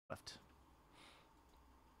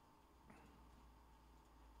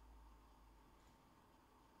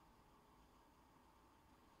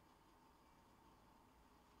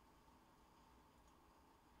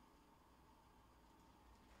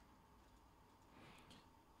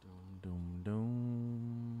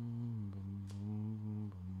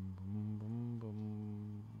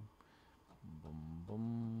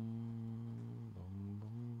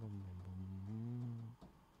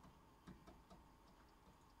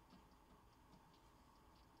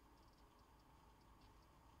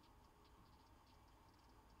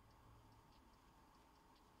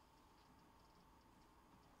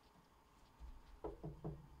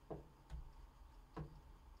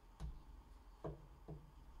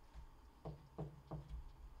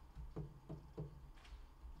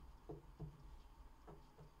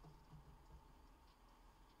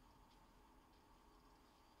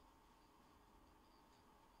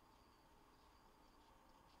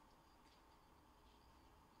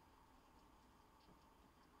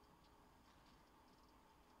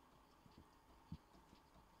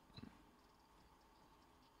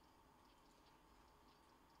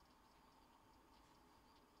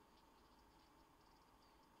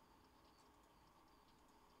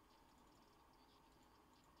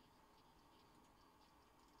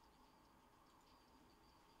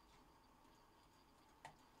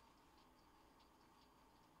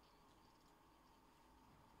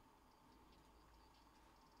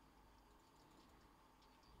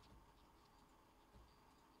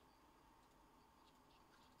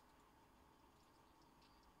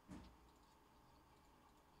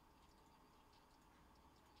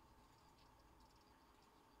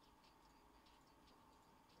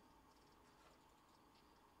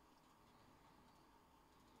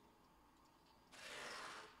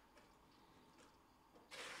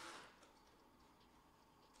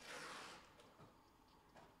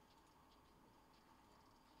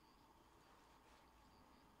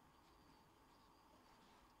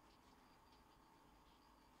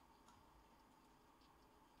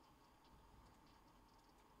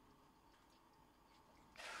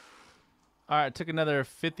All right, took another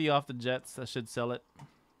 50 off the Jets. That should sell it.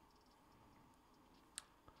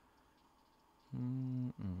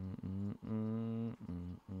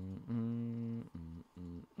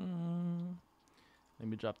 Let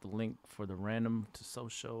me drop the link for the random to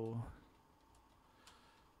social.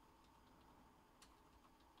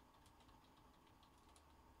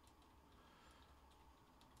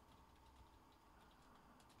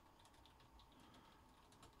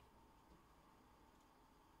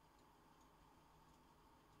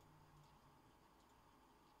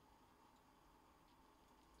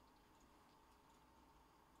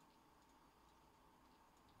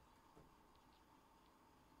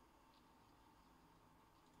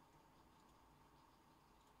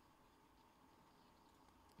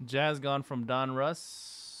 Jazz gone from Don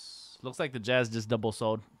Russ. Looks like the Jazz just double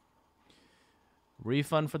sold.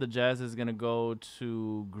 Refund for the Jazz is going to go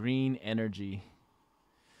to Green Energy.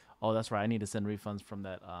 Oh, that's right. I need to send refunds from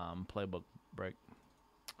that playbook break.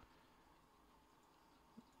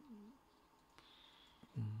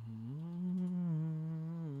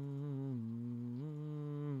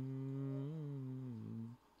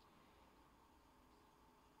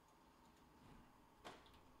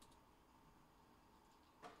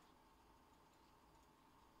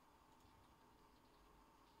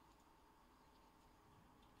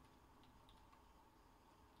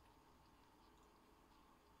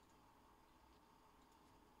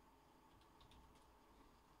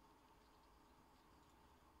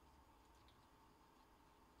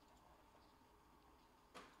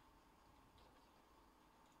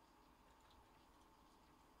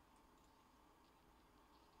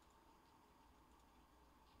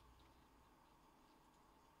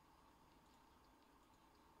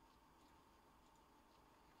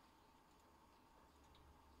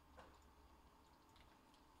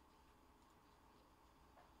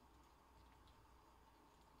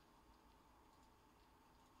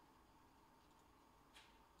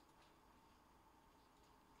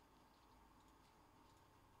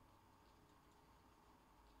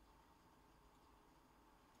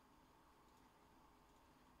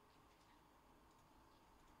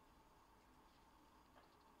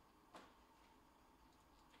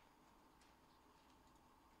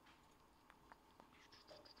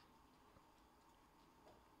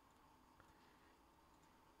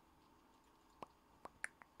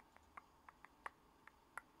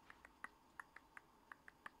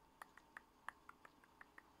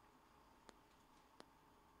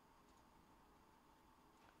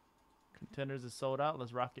 Contenders is sold out.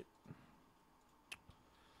 Let's rock it.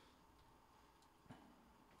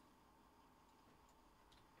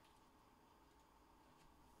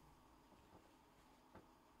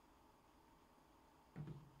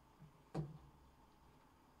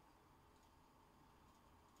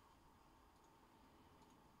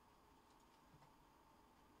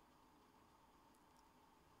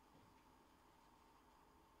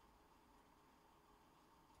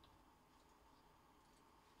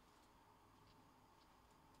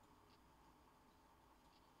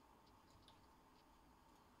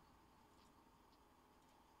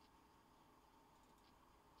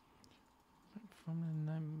 From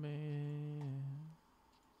the nightmare.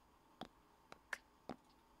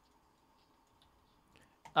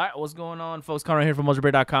 All right, what's going on, folks? Connor here from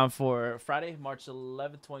Mojobreak.com for Friday, March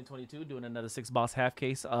 11th, 2022. Doing another 6-box half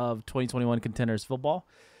case of 2021 Contenders football.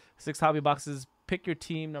 6 hobby boxes. Pick your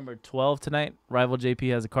team number 12 tonight. Rival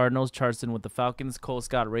JP has the Cardinals. Charleston with the Falcons. Cole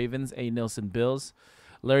Scott Ravens. A. Nilsson Bills.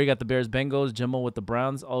 Larry got the Bears Bengals. Jimmo with the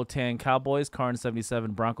Browns. Otan Cowboys. Karn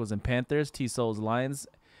 77 Broncos and Panthers. T-Souls Lions.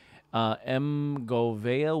 M.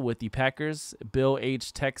 Govea with the Packers. Bill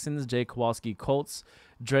H. Texans. Jay Kowalski Colts.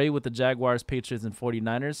 Dre with the Jaguars, Patriots, and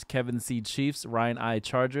 49ers. Kevin C. Chiefs. Ryan I.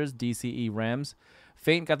 Chargers. DCE Rams.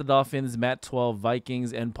 Faint got the Dolphins. Matt 12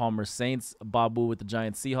 Vikings. and Palmer Saints. Babu with the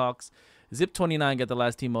Giants Seahawks. Zip 29 got the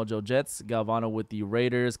last team Mojo Jets. Galvano with the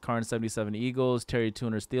Raiders. Karn 77 Eagles. Terry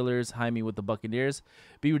Tuner Steelers. Jaime with the Buccaneers.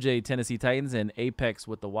 BJ Tennessee Titans. And Apex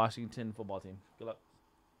with the Washington football team. Good luck.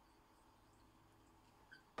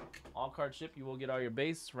 All card ship. You will get all your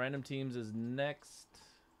base. Random teams is next.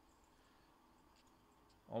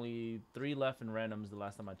 Only 3 left in randoms the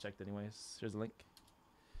last time I checked anyways. Here's the link.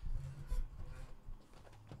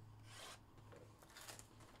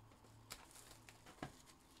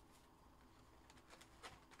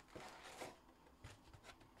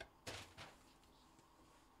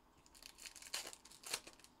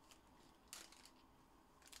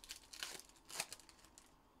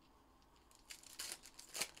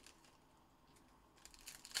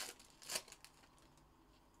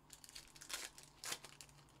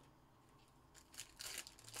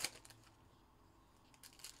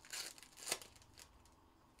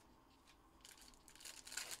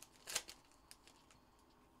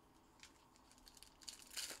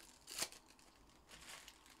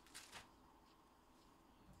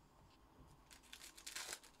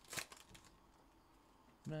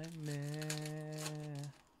 Nightmare.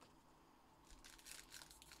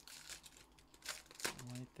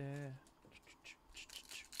 Right there.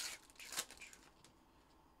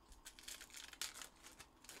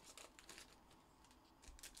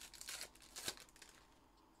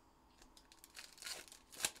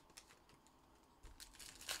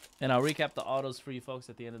 And I'll recap the autos for you folks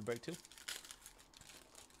at the end of the break too.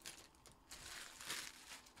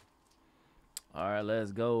 All right,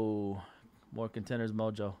 let's go. More Contenders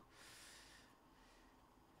Mojo.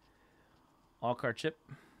 All card chip.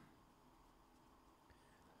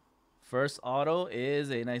 First auto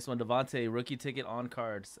is a nice one. Devontae, rookie ticket on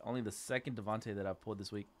cards. Only the second Devontae that I've pulled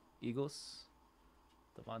this week. Eagles.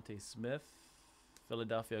 Devontae Smith.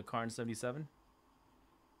 Philadelphia Karn 77.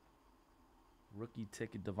 Rookie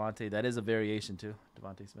ticket Devontae. That is a variation too.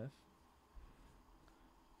 Devontae Smith.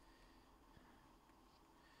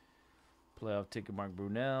 Playoff ticket Mark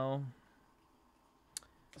Brunell.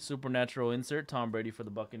 Supernatural insert, Tom Brady for the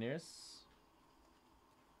Buccaneers.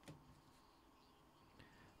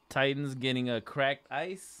 Titans getting a cracked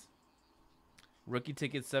ice. Rookie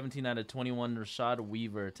ticket 17 out of 21, Rashad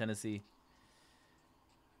Weaver, Tennessee.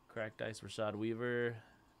 Cracked ice, Rashad Weaver.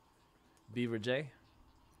 Beaver J.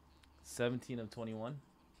 17 of 21.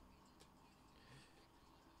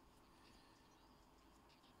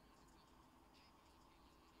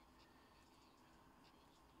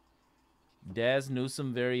 Daz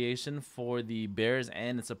Newsome variation for the Bears,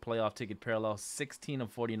 and it's a playoff ticket parallel. 16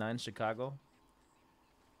 of 49, Chicago.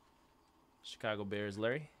 Chicago Bears,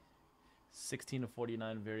 Larry. 16 of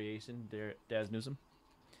 49 variation, Daz Newsome.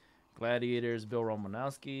 Gladiators, Bill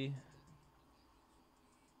Romanowski.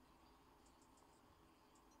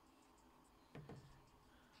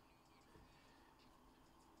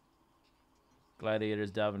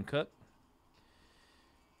 Gladiators, Dalvin Cook.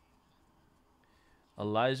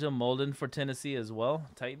 Elijah Molden for Tennessee as well.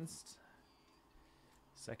 Titans.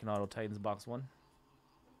 Second auto, Titans box 1.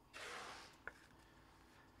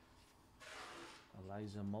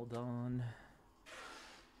 Elijah Molden.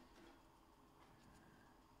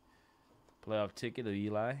 Playoff ticket of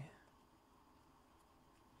Eli.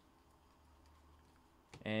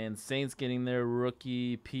 And Saints getting their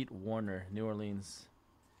rookie Pete Warner, New Orleans.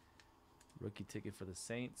 Rookie ticket for the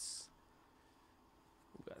Saints.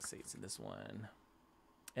 Who got Saints in this one?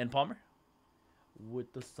 And Palmer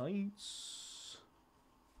with the Saints.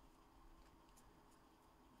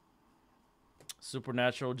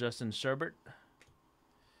 Supernatural Justin Sherbert.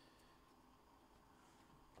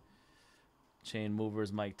 Chain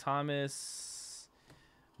movers Mike Thomas.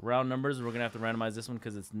 Round numbers. We're going to have to randomize this one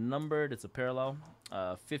because it's numbered. It's a parallel.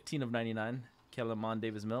 15 of 99. Kellerman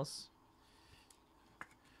Davis Mills.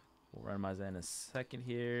 We'll randomize that in a second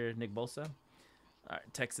here. Nick Bosa. All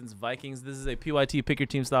right, Texans, Vikings. This is a PYT pick your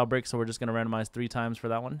team style break, so we're just going to randomize 3 times for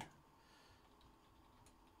that one.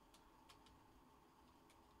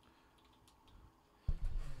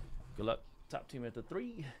 Good luck. Top team at the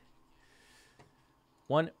 3.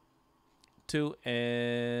 1, 2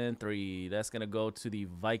 and 3. That's going to go to the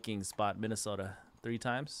Vikings spot, Minnesota. 3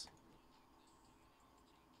 times.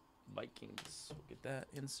 Vikings. We'll get that.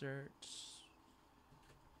 Insert.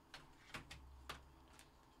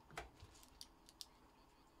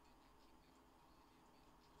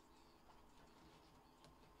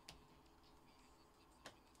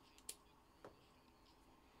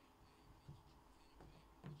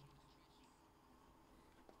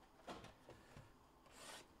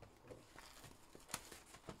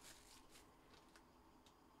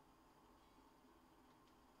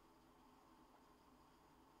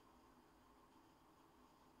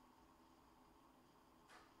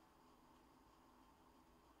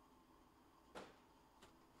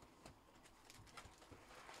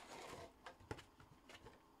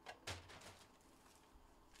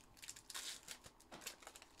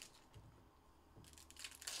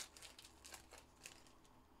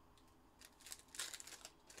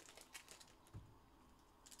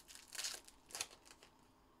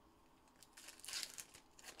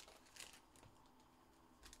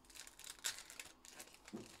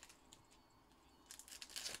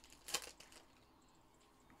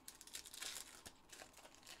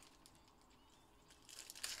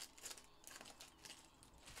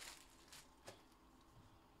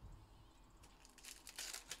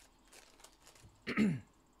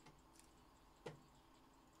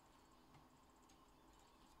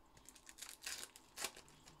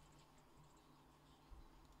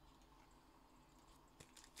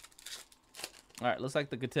 All right, looks like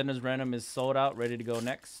the Contenders random is sold out, ready to go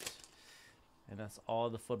next. And that's all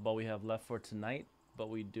the football we have left for tonight. But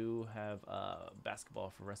we do have basketball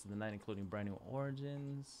for the rest of the night, including brand new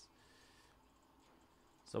Origins.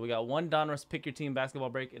 So we got 1 Donruss Pick Your Team basketball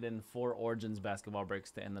break and then 4 Origins basketball breaks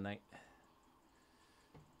to end the night.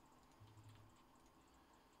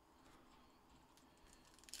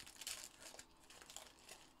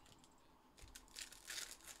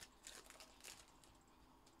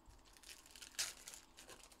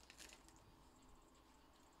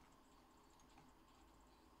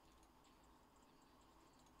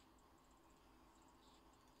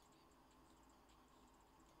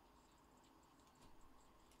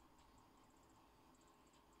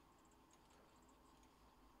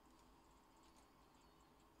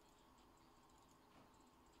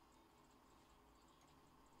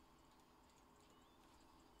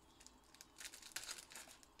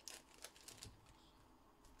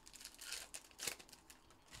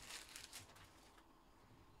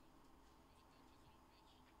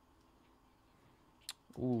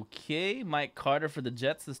 Okay, Mike Carter for the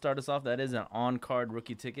Jets to start us off. That is an on-card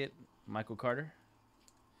rookie ticket. Michael Carter.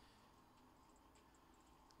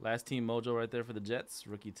 Last team mojo right there for the Jets.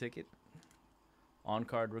 Rookie ticket.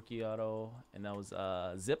 On-card rookie auto. And that was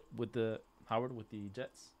Zip with the Howard with the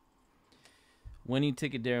Jets. Winning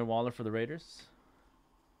ticket Darren Waller for the Raiders.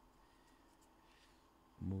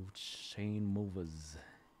 Move chain movers.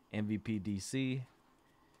 MVP DC.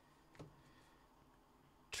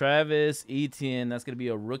 Travis Etienne, that's going to be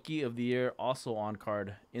a Rookie of the Year, also on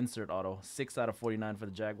card, insert auto. 6 out of 49 for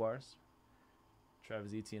the Jaguars.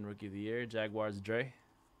 Travis Etienne, Rookie of the Year. Jaguars, Dre.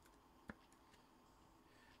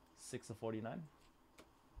 6 of 49.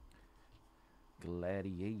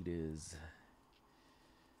 Gladiators.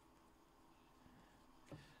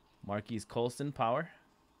 Marquise Colston, Power.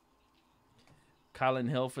 Colin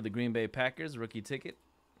Hill for the Green Bay Packers, Rookie ticket.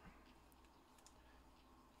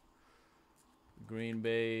 Green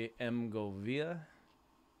Bay M. Govia.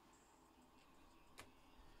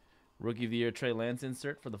 Rookie of the Year Trey Lance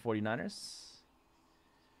insert for the 49ers.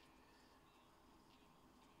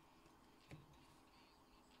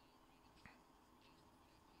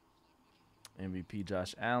 MVP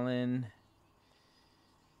Josh Allen.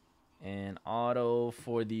 And auto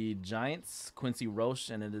for the Giants, Quincy Roche,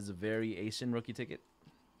 and it is a variation rookie ticket.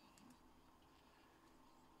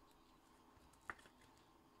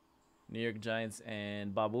 New York Giants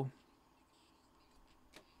and Babu.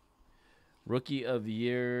 Rookie of the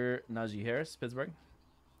Year, Najee Harris, Pittsburgh.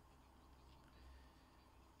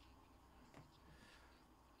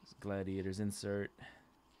 Gladiators insert.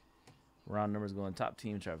 Round numbers going top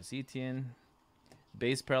team, Travis Etienne.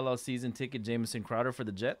 Base parallel season ticket, Jamison Crowder for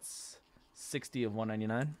the Jets. 60 of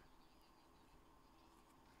 199.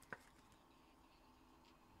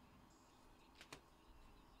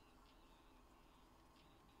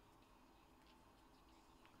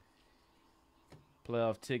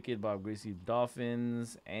 Playoff ticket, Bob Greasy,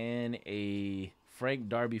 Dolphins. And a Frank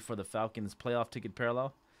Darby for the Falcons. Playoff ticket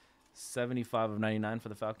parallel. 75 of 99 for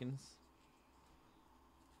the Falcons.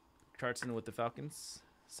 Chartson with the Falcons.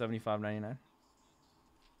 75.99.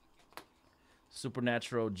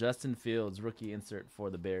 Supernatural Justin Fields, rookie insert for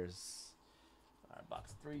the Bears. All right,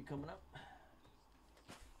 box 3 coming up.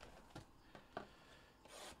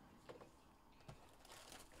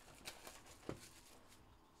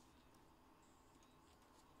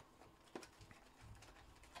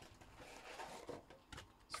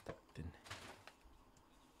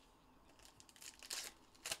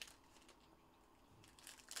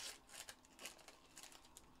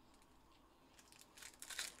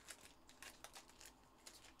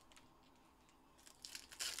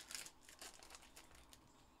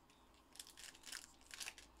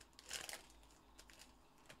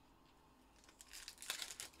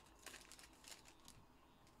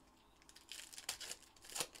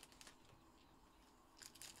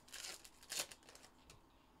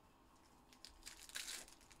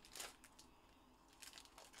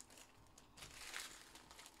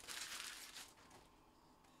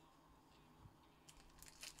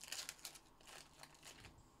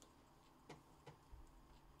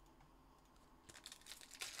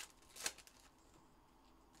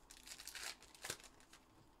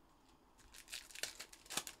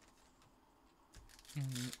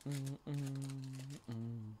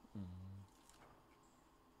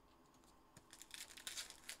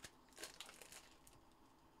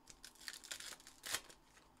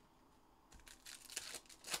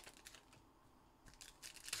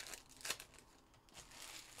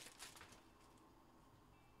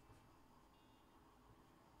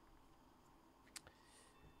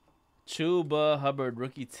 Chuba Hubbard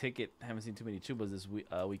rookie ticket. Haven't seen too many Chubas this week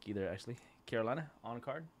either, actually. Carolina on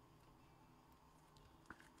card.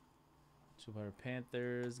 Chuba Hubbard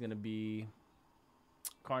Panthers gonna be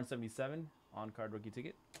Karn 77 on card rookie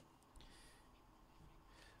ticket.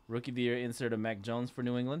 Rookie of the year insert of Mac Jones for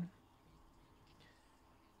New England.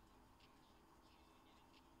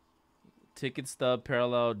 Ticket stub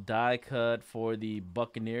parallel die cut for the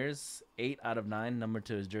Buccaneers. 8 out of 9, number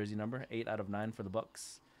to his jersey number. 8 out of 9 for the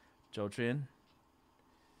Bucks. Joe Trin.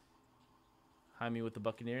 Jaime with the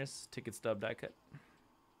Buccaneers. Ticket stub die cut.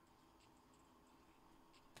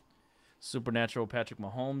 Supernatural Patrick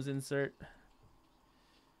Mahomes insert.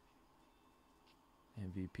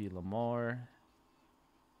 MVP Lamar.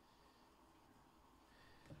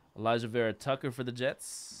 Elijah Vera Tucker for the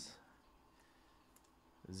Jets.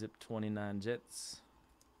 Zip 29 Jets.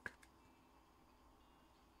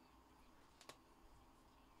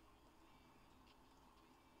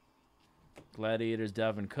 Gladiators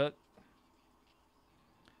Dalvin Cook.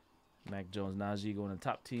 Mac Jones Najee going to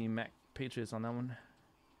top team. Mac Patriots on that one.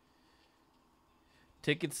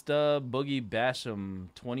 Ticket stub Boogie Basham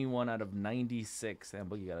 21 out of 96. And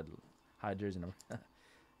Boogie got a high jersey number.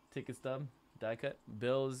 Ticket stub die cut.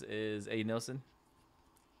 Bills is A. Nelson.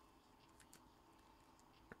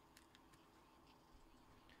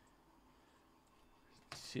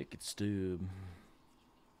 Ticket stub.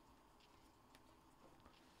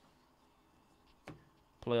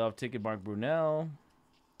 Playoff ticket Mark Brunell.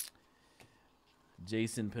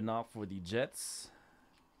 Jason Pinnock for the Jets.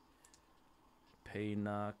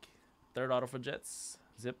 Paynock. Third auto for Jets.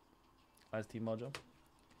 Zip. Last team mojo.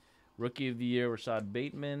 Rookie of the year Rashad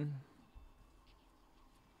Bateman.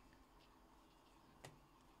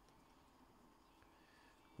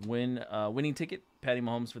 Winning ticket Patty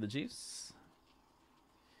Mahomes for the Chiefs.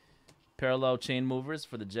 Parallel chain movers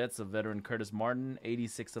for the Jets of veteran Curtis Martin.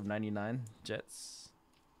 86 of 99 Jets.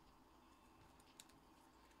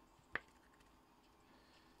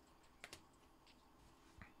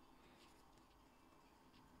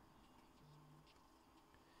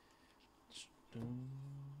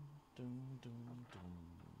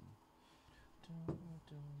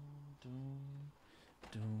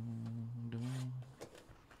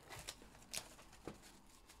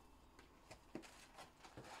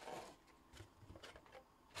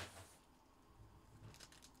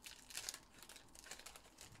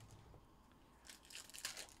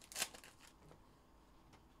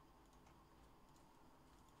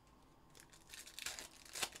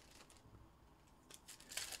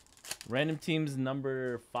 Random teams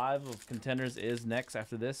number 5 of Contenders is next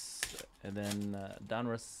after this. And then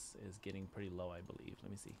Donruss is getting pretty low, I believe.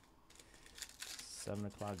 Let me see. 7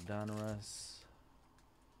 o'clock Donruss.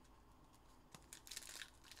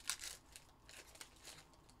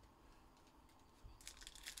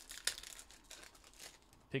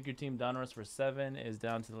 Pick your team. Donruss for 7 is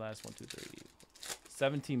down to the last 1, 2, 3.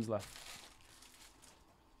 7 teams left.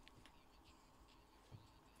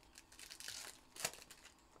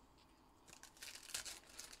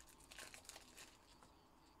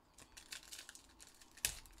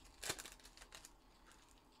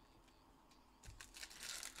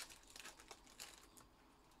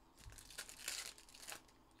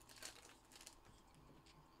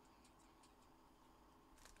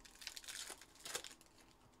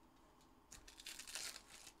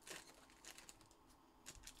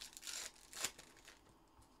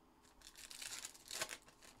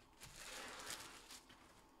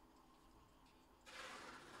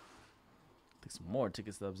 more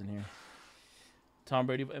ticket stubs in here. Tom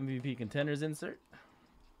Brady MVP contenders insert.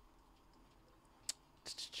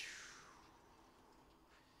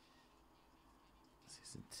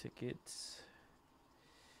 Season tickets.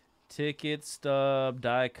 Ticket stub,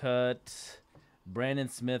 die cut. Brandon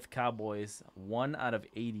Smith, Cowboys. 1 out of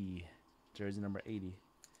 80. Jersey number 80.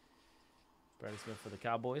 Brandon Smith for the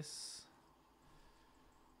Cowboys.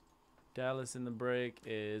 Dallas in the break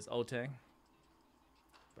is Otang.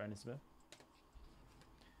 Brandon Smith.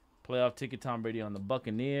 Playoff ticket, Tom Brady on the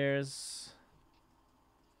Buccaneers.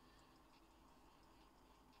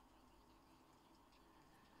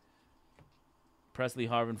 Presley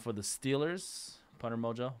Harvin for the Steelers. Punter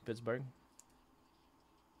Mojo, Pittsburgh.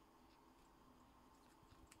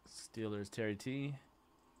 Steelers, Terry T.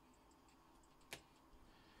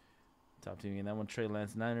 Top team in that one, Trey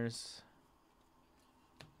Lance, Niners.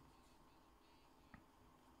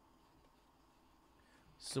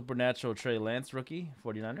 Supernatural Trey Lance, rookie,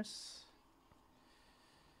 49ers.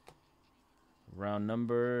 Round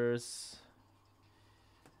numbers.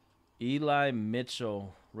 Eli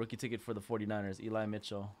Mitchell, rookie ticket for the 49ers. Eli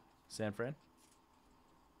Mitchell, San Fran.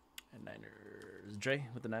 And Niners. Dre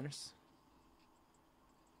with the Niners.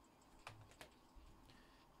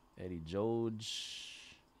 Eddie George.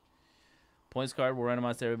 Points card will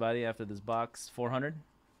randomize to everybody after this box. 400.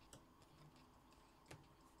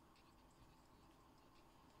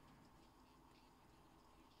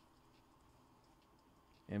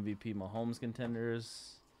 MVP Mahomes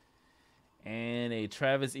contenders. And a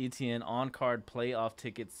Travis Etienne on-card playoff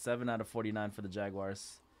ticket. 7 out of 49 for the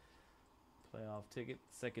Jaguars. Playoff ticket.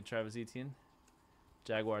 Second Travis Etienne.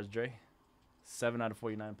 Jaguars Dre. 7 out of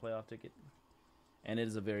 49 playoff ticket. And it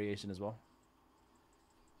is a variation as well.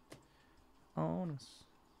 Bonus.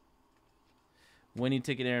 Winning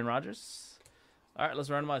ticket, Aaron Rodgers. All right, let's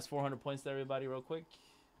randomize 400 points to everybody real quick.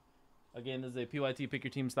 Again, this is a PYT pick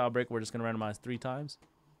your team style break. We're just going to randomize 3 times.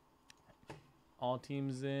 All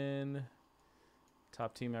teams in.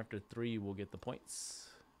 Top team after 3 will get the points.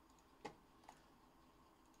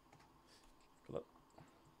 Look.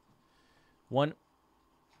 1,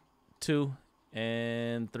 2,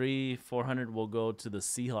 and 3. 400 will go to the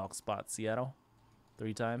Seahawks spot. Seattle.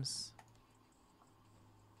 3 times.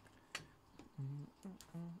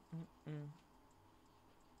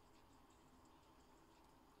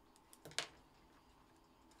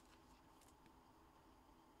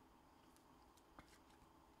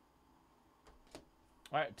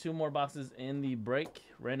 All right, 2 more boxes in the break.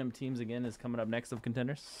 Random teams again is coming up next of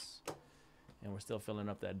contenders. And we're still filling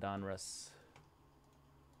up that Don Russ.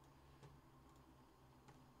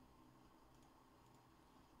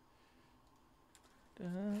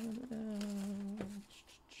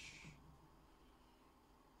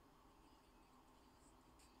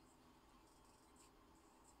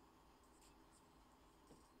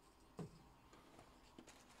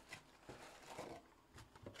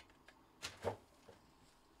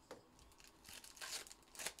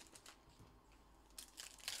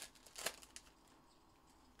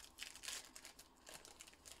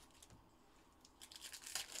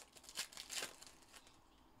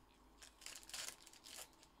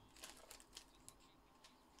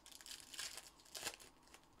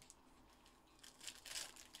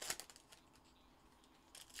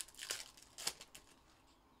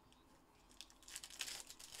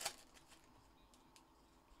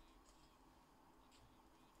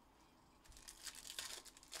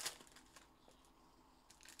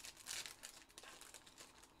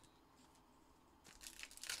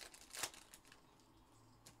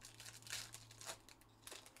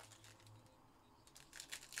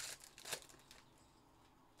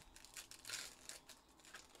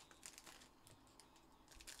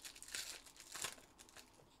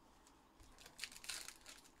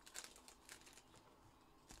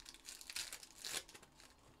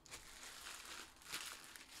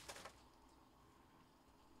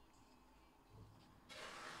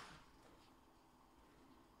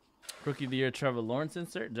 Rookie of the Year, Trevor Lawrence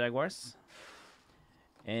insert, Jaguars.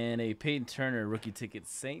 And a Peyton Turner rookie ticket,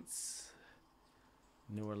 Saints.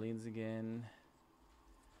 New Orleans again.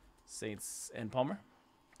 Saints and Palmer.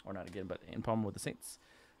 Or not again, but in Palmer with the Saints.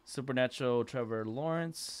 Supernatural, Trevor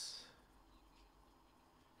Lawrence.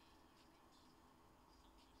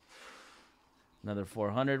 Another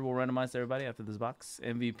 400 will randomize to everybody after this box.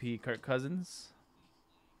 MVP, Kirk Cousins.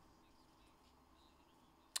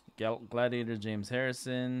 Gladiator, James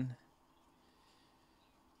Harrison.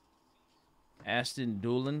 Ashton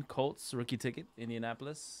Doolin, Colts, rookie ticket,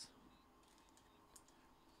 Indianapolis.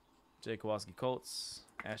 Jay Kowalski, Colts.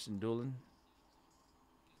 Ashton Doolin.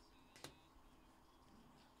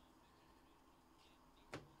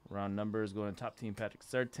 Round numbers going to top team Patrick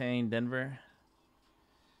Surtain, Denver.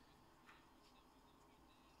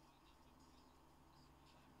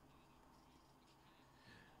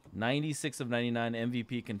 '96 of '99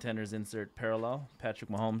 MVP contenders insert parallel.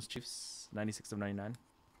 Patrick Mahomes, Chiefs. 96 of '99.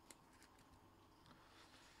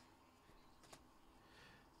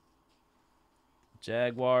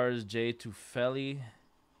 Jaguars, Jay Tufeli.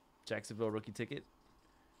 Jacksonville rookie ticket.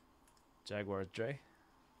 Jaguars, Dre.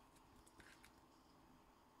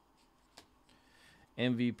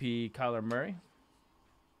 MVP, Kyler Murray.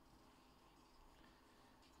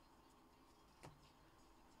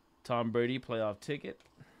 Tom Brady, playoff ticket.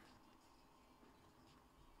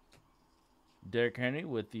 Derrick Henry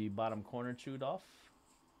with the bottom corner chewed off.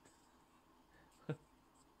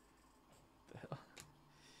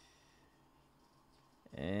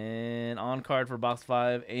 And on card for box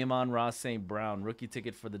 5, Amon-Ra St. Brown, rookie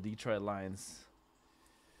ticket for the Detroit Lions.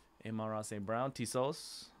 Amon-Ra St. Brown,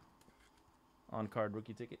 Tisos. On card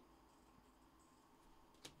rookie ticket.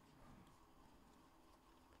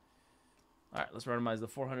 All right, let's randomize the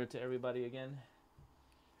 400 to everybody again.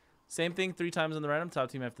 Same thing, 3 times on the random. Top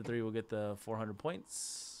team after 3 will get the 400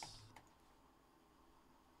 points.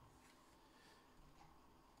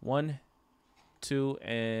 1, 2,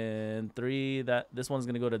 and 3. This one's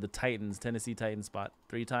gonna go to the Titans, Tennessee Titans spot.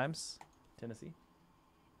 3 times, Tennessee.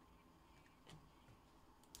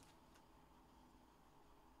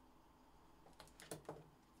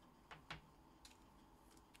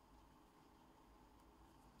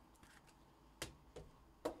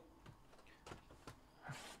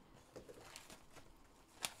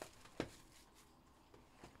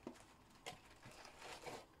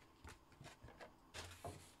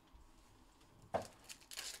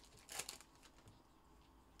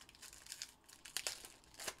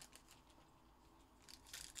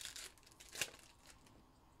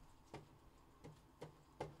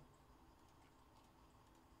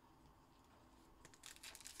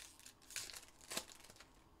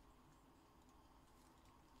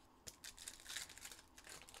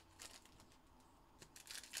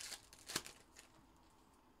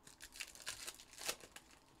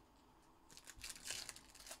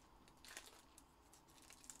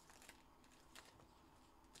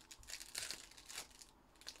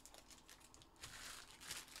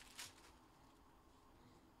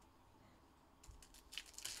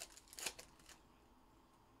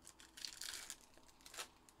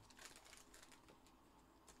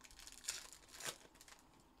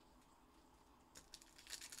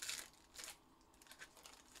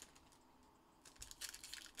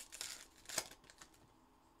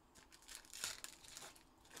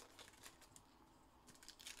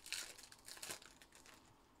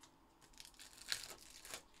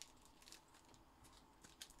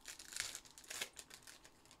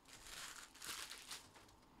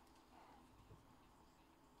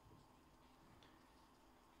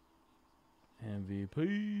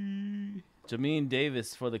 MVP. Jamin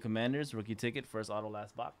Davis for the Commanders. Rookie ticket. First auto,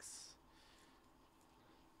 last box.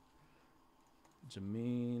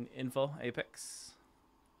 Jamin info. Apex.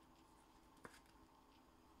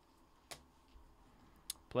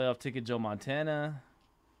 Playoff ticket. Joe Montana.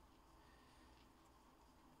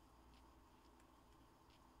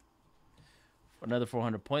 Another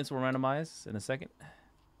 400 points will randomize in a second.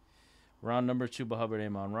 Round number, Chuba Hubbard,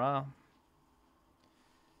 Amon-Ra.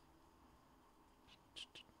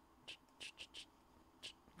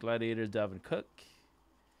 Gladiators, Dalvin Cook.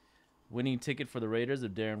 Winning ticket for the Raiders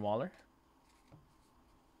of Darren Waller.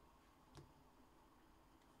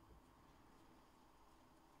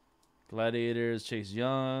 Gladiators, Chase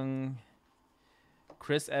Young.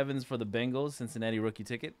 Chris Evans for the Bengals, Cincinnati rookie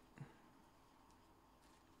ticket.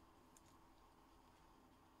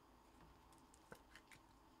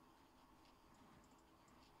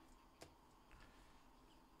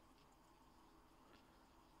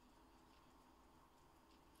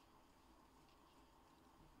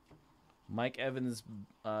 Mike Evans,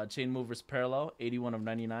 chain movers parallel, 81 of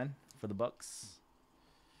 99 for the Bucks.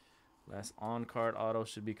 Last on card auto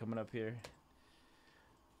should be coming up here.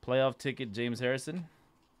 Playoff ticket, James Harrison.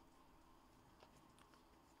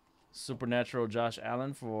 Supernatural, Josh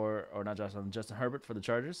Allen for, or not Josh Allen, Justin Herbert for the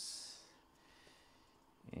Chargers.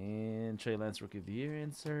 And Trey Lance rookie of the year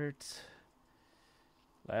insert.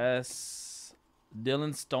 Last,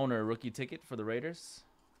 Dylan Stoner rookie ticket for the Raiders.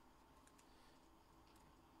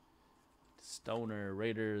 Stoner,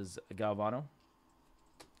 Raiders, Galvano.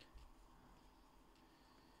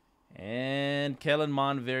 And Kellen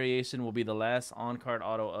Mond variation will be the last on-card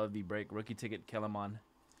auto of the break. Rookie ticket, Kellen Mond.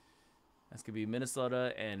 That's going to be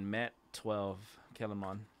Minnesota and Matt 12, Kellen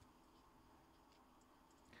Mond.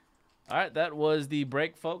 All right, that was the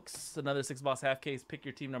break, folks. Another 6-box half case. Pick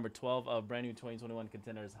your team number 12 of brand new 2021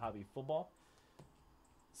 Contenders Hobby Football.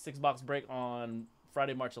 6-box break on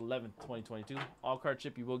Friday, March 11th, 2022. All card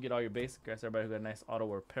chip, you will get all your base. Congrats everybody who got a nice auto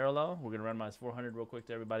or parallel. We're going to randomize 400 real quick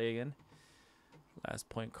to everybody again. Last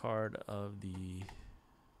point card of the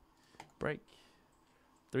break.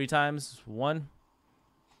 3 times. 1,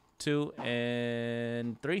 2,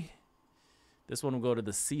 and 3. This one will go to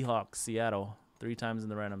the Seahawks, Seattle. 3 times in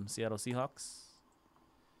the random. Seattle Seahawks.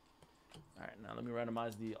 All right, now let me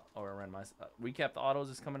randomize recap the autos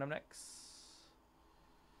is coming up next.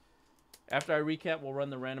 After I recap, we'll run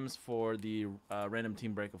the randoms for the random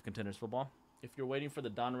team break of Contenders Football. If you're waiting for the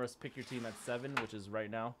Donruss Pick Your Team at 7, which is right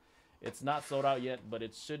now, it's not sold out yet, but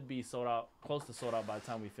it should be sold out, close to sold out by the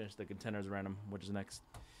time we finish the Contenders random, which is next.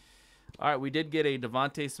 All right, we did get a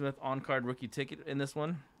Devontae Smith on-card rookie ticket in this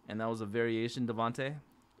one, and that was a variation Devontae,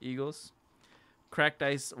 Eagles. Cracked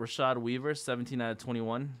Ice Rashad Weaver, 17 out of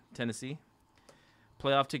 21, Tennessee.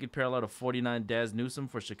 Playoff ticket parallel to 49, Daz Newsome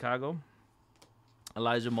for Chicago.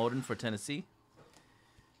 Elijah Molden for Tennessee.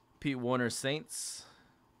 Pete Warner, Saints.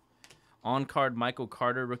 On-card Michael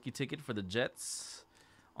Carter rookie ticket for the Jets.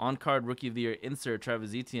 On-card Rookie of the Year insert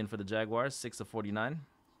Travis Etienne for the Jaguars, 6 of 49.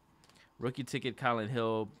 Rookie ticket Colin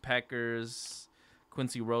Hill, Packers.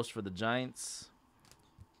 Quincy Roche for the Giants.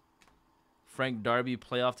 Frank Darby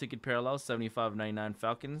playoff ticket parallel, 75.99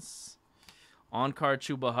 Falcons. On-card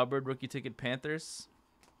Chuba Hubbard rookie ticket Panthers.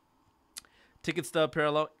 Ticket stub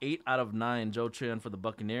parallel, 8 out of 9 Joe Tryon for the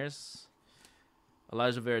Buccaneers.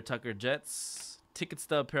 Elijah Vera Tucker Jets. Ticket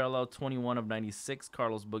stub parallel, 21 of 96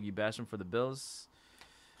 Carlos Boogie Basham for the Bills.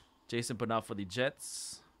 Jason Pinot for the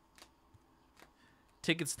Jets.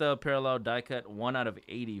 Ticket stub parallel die cut, 1 out of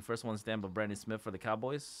 80 first one stamp of Brandon Smith for the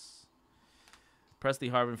Cowboys.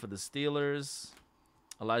 Presley Harvin for the Steelers.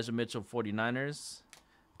 Elijah Mitchell, 49ers.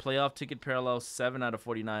 Playoff ticket parallel, 7 out of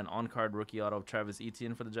 49 on-card rookie auto of Travis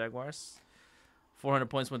Etienne for the Jaguars. 400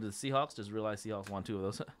 points went to the Seahawks. Just realized Seahawks won 2 of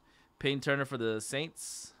those. Peyton Turner for the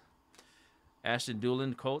Saints. Ashton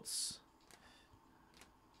Dulin, Colts.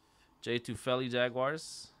 Jay Tufeli,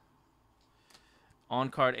 Jaguars.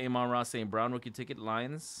 On-card Amon-Ra St. Brown rookie ticket,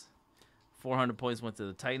 Lions. 400 points went to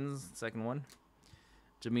the Titans, second one.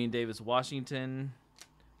 Jamin Davis, Washington.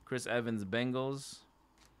 Chris Evans, Bengals.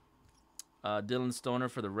 Dylan Stoner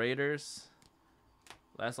for the Raiders.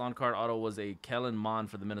 Last on-card auto was a Kellen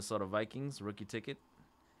Mond for the Minnesota Vikings, rookie ticket.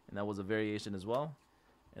 And that was a variation as well.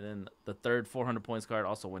 And then the third 400 points card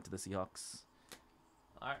also went to the Seahawks.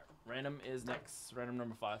 All right, random is next. Random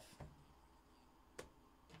number 5.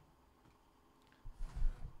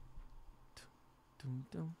 Dum,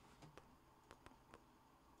 dum.